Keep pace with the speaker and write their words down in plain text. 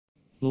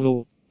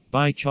Lo,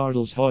 by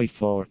Charles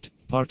Hoyfort,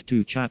 Part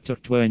 2, Chapter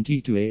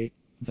 22a,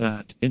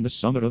 that, in the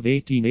summer of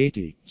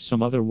 1880,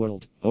 some other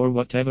world, or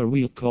whatever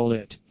we'll call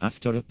it,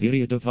 after a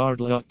period of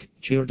hard luck,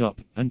 cheered up,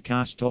 and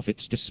cast off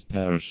its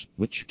despairs,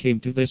 which came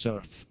to this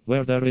earth,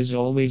 where there is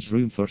always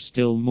room for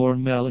still more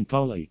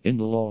melancholy, in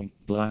long,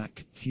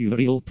 black,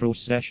 funereal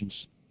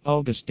processions.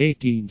 August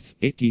 18th,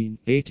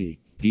 1880,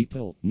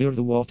 people near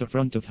the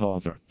waterfront of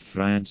Havre,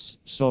 France,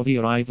 saw the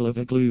arrival of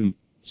a gloom.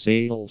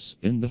 Sails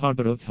in the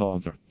harbour of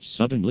Havre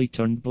suddenly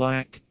turned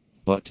black.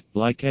 But,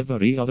 like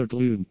every other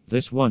gloom,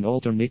 this one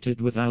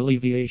alternated with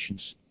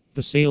alleviations.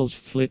 The sails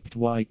flipped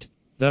white.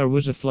 There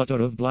was a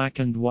flutter of black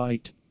and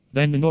white.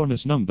 Then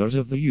enormous numbers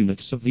of the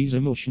units of these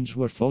emotions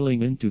were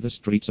falling into the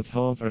streets of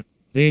Havre.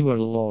 They were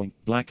long,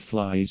 black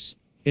flies.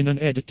 In an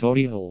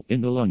editorial in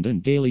the London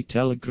Daily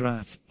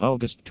Telegraph,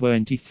 August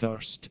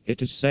 21st,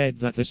 it is said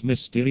that this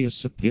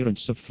mysterious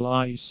appearance of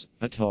flies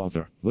at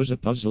Havre was a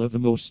puzzle of the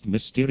most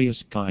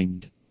mysterious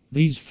kind.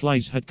 These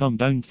flies had come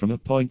down from a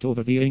point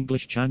over the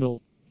English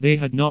Channel. They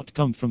had not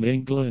come from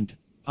England.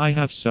 I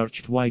have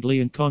searched widely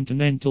in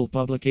continental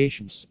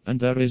publications, and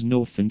there is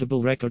no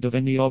findable record of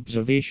any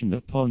observation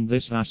upon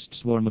this vast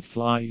swarm of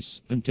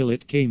flies until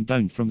it came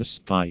down from the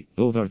sky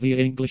over the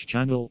English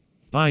Channel.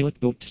 Pilot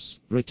boats,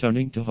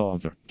 returning to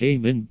Havre,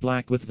 came in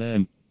black with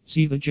them.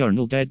 See the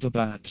journal des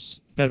Débats,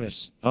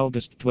 Paris,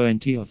 August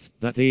 20th,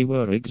 that they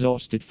were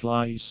exhausted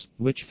flies,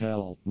 which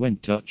fell when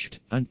touched,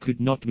 and could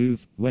not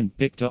move when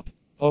picked up.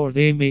 Or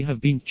they may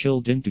have been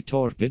chilled into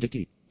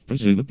torpidity.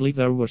 Presumably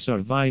there were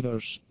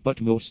survivors,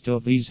 but most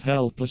of these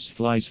helpless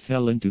flies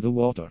fell into the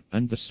water,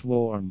 and the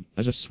swarm,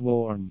 as a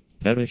swarm,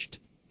 perished.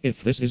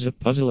 If this is a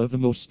puzzle of the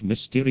most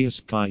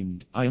mysterious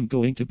kind, I am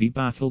going to be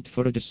baffled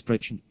for a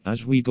description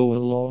as we go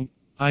along.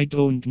 I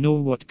don't know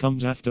what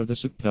comes after the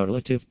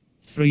superlative.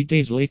 3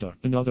 days later,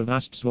 another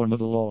vast swarm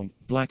of long,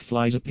 black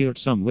flies appeared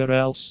somewhere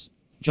else.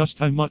 Just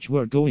how much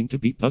we're going to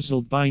be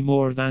puzzled by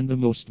more than the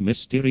most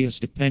mysterious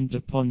depends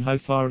upon how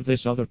far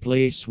this other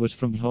place was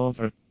from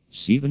Havre.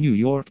 See the New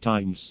York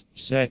Times,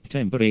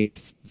 September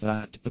 8th,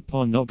 that,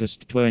 upon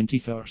August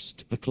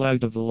 21st, a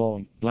cloud of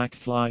long, black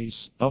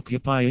flies,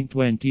 occupying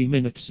 20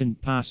 minutes in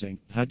passing,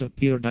 had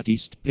appeared at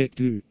East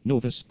Pictou,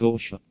 Nova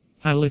Scotia.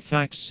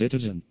 Halifax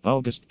Citizen,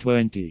 August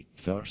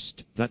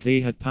 21st, that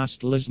they had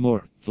passed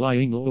Lismore,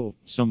 flying low,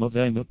 some of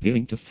them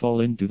appearing to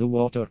fall into the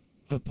water.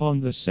 Upon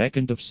the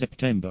 2nd of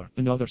September,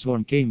 another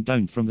swarm came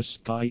down from the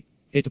sky.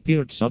 It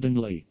appeared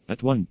suddenly,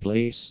 at one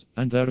place,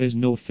 and there is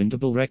no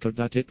findable record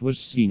that it was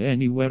seen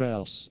anywhere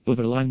else,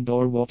 over land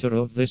or water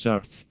of this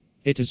earth.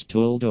 It is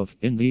told of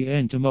in the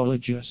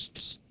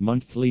Entomologist's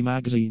Monthly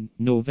Magazine,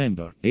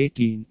 November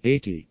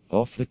 1880,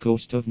 off the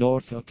coast of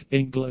Norfolk,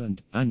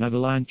 England, an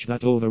avalanche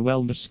that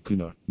overwhelmed a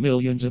schooner,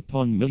 millions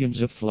upon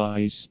millions of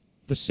flies.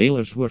 The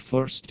sailors were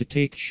forced to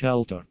take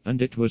shelter,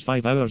 and it was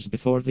 5 hours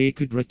before they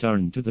could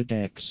return to the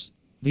decks.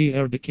 The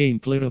air became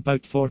clear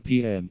about 4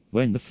 p.m.,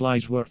 when the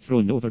flies were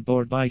thrown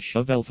overboard by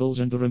shovelfuls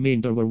and the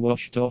remainder were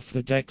washed off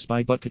the decks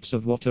by buckets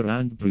of water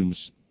and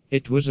brooms.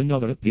 It was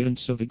another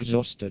appearance of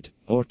exhausted,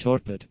 or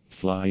torpid,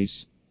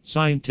 flies.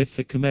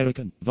 Scientific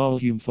American,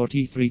 Volume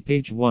 43,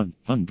 page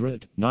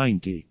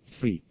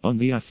 193. On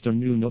the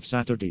afternoon of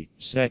Saturday,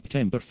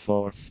 September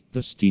 4th,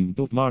 the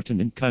steamboat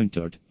Martin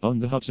encountered, on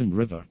the Hudson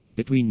River,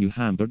 between New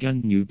Hamburg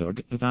and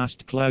Newburgh, a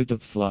vast cloud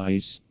of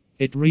flies.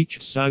 It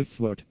reached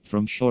southward,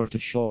 from shore to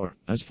shore,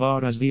 as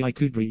far as the eye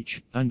could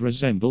reach, and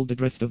resembled a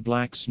drift of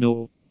black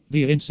snow.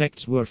 The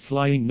insects were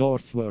flying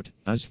northward,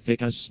 as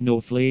thick as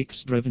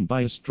snowflakes driven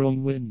by a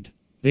strong wind.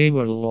 They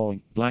were long,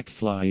 black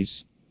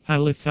flies.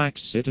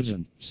 Halifax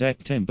Citizen,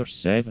 September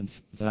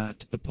 7th,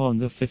 that, upon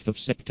the 5th of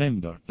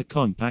September, a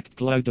compact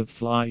cloud of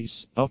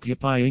flies,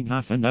 occupying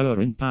half an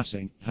hour in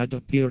passing, had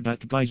appeared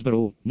at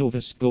Guysborough,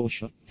 Nova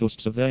Scotia,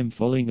 hosts of them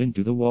falling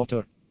into the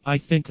water. I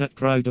think that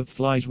crowd of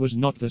flies was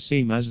not the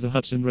same as the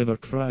Hudson River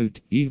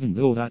crowd, even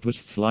though that was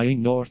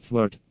flying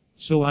northward.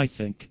 So I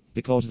think,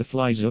 because the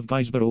flies of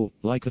Guysborough,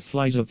 like the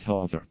flies of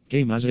Havre,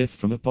 came as if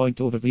from a point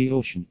over the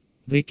ocean.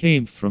 They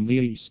came from the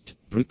east.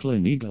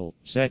 Brooklyn Eagle,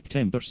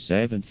 September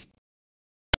 7th.